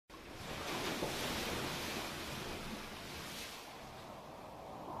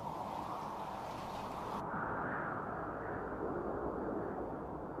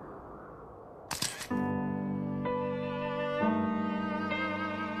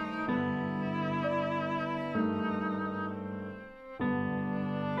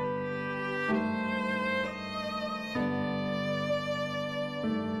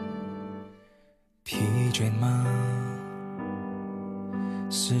倦吗？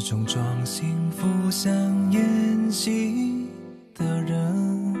始终装幸福像演戏的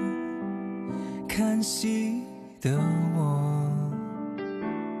人，看戏的我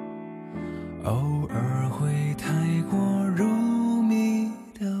偶尔会太过入迷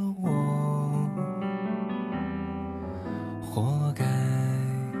的我，活该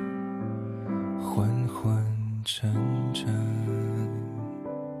昏昏沉沉。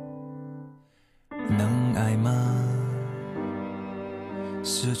能爱吗？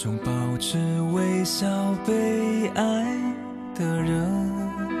始终保持微笑被爱的人，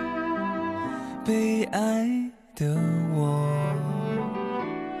被爱的我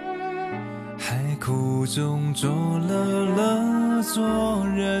还苦中作乐了做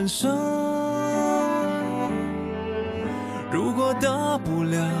人生。如果大不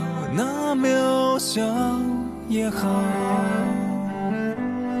了那渺小也好，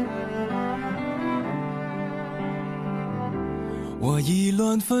我意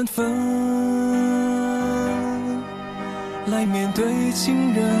乱纷纷来面对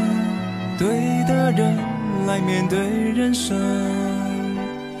情人，对的人来面对人生，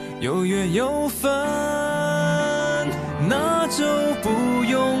有缘有分，那就不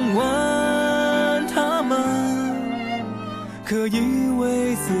用问他们，可以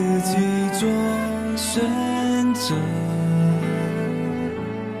为自己做选择。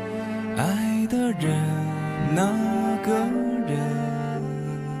爱的人那个人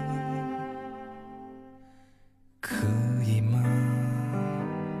可以吗？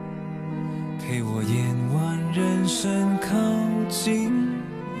陪我演完人生，靠近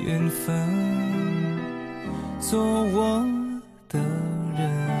缘分，做我的人。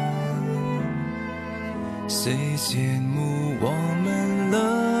谁羡慕我们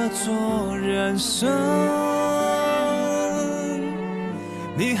乐作人生？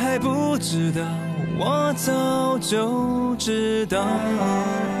你还不知道，我早就知道。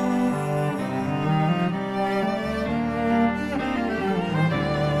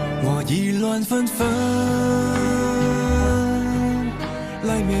我意乱纷纷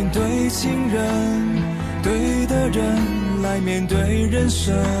来面对情人，对的人来面对人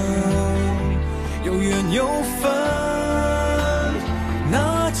生，有缘有分，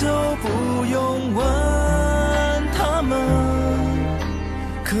那就不用问他们，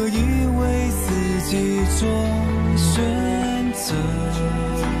可以为自己做选择。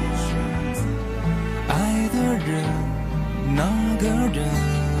爱的人那个人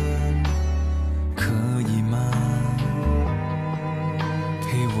可以吗？陪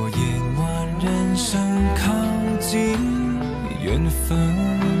我演完人生，靠近缘分，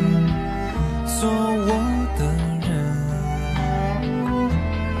做我的人。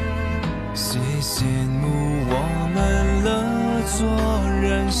谁羡慕我们乐作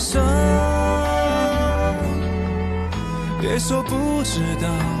人生？别说不知道，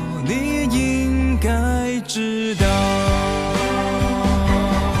你应该知道。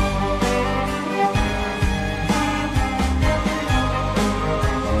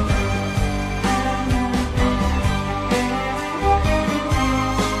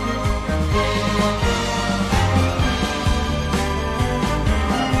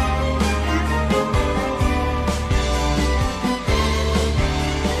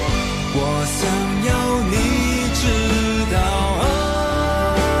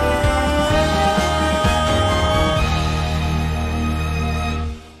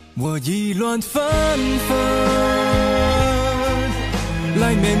我意乱纷纷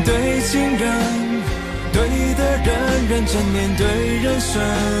来面对情人，对的人认真面对人生，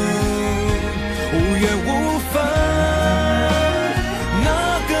无缘无分，那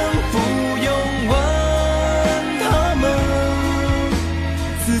更不用问他们，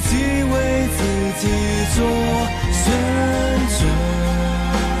自己为自己做选择。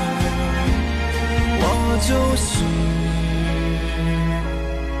我就是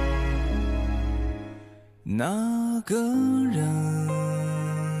那个人。